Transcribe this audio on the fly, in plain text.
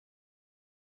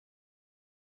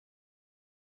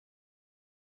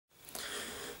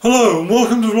Hello and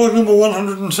welcome to vlog number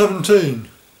 117.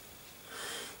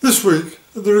 This week,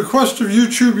 at the request of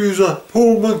YouTube user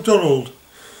Paul MacDonald,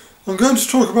 I'm going to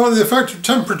talk about the effect of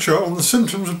temperature on the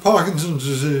symptoms of Parkinson's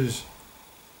disease.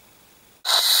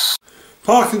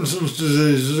 Parkinson's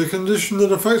disease is a condition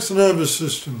that affects the nervous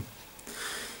system.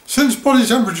 Since body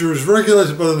temperature is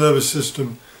regulated by the nervous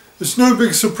system, it's no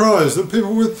big surprise that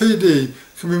people with PD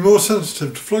can be more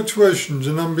sensitive to fluctuations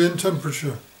in ambient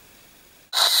temperature.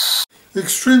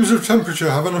 Extremes of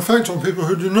temperature have an effect on people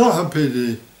who do not have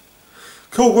PD.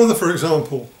 Cold weather, for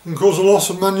example, can cause a loss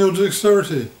of manual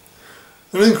dexterity,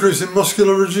 an increase in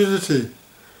muscular rigidity,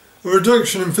 a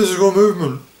reduction in physical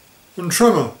movement, and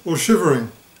tremor or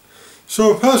shivering.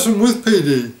 So a person with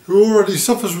PD who already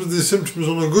suffers with these symptoms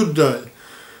on a good day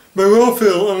may well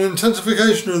feel an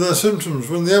intensification of their symptoms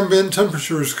when the ambient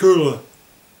temperature is cooler.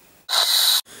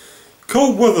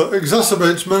 Cold weather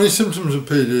exacerbates many symptoms of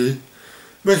PD,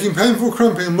 making painful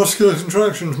cramping and muscular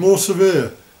contractions more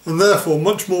severe, and therefore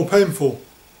much more painful.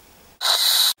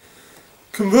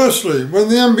 Conversely, when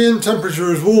the ambient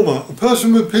temperature is warmer, a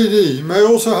person with PD may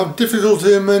also have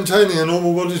difficulty in maintaining a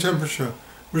normal body temperature,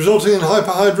 resulting in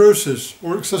hyperhidrosis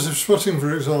or excessive sweating,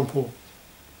 for example.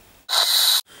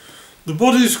 The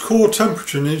body's core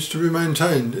temperature needs to be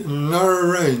maintained in a narrow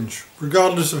range,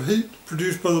 regardless of heat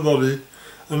produced by the body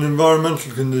and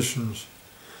environmental conditions.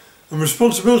 And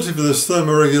responsibility for this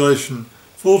thermoregulation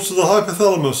falls to the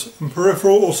hypothalamus and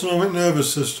peripheral autonomic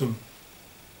nervous system.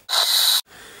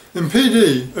 In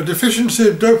PD, a deficiency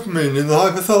of dopamine in the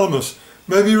hypothalamus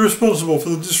may be responsible for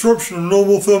the disruption of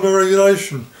normal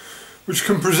thermoregulation, which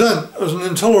can present as an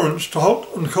intolerance to hot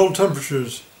and cold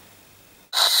temperatures.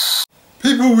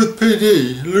 People with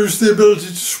PD lose the ability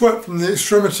to sweat from the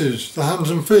extremities, the hands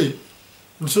and feet,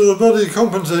 and so the body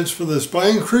compensates for this by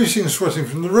increasing sweating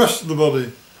from the rest of the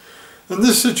body. And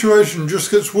this situation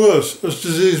just gets worse as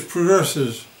disease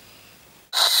progresses.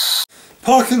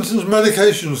 Parkinson's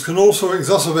medications can also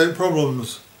exacerbate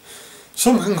problems.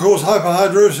 Some can cause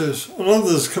hyperhidrosis, and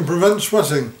others can prevent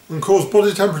sweating and cause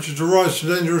body temperature to rise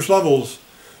to dangerous levels,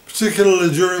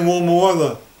 particularly during warmer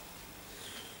weather.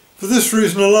 For this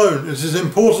reason alone, it is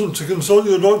important to consult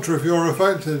your doctor if you are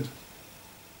affected.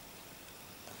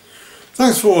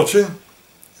 Thanks for watching.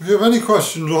 If you have any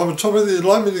questions or have a topic that you'd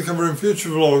like me to cover in future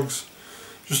vlogs,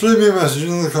 just leave me a message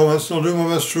in the comments and I'll do my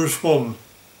best to respond.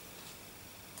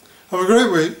 Have a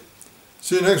great week.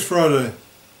 See you next Friday.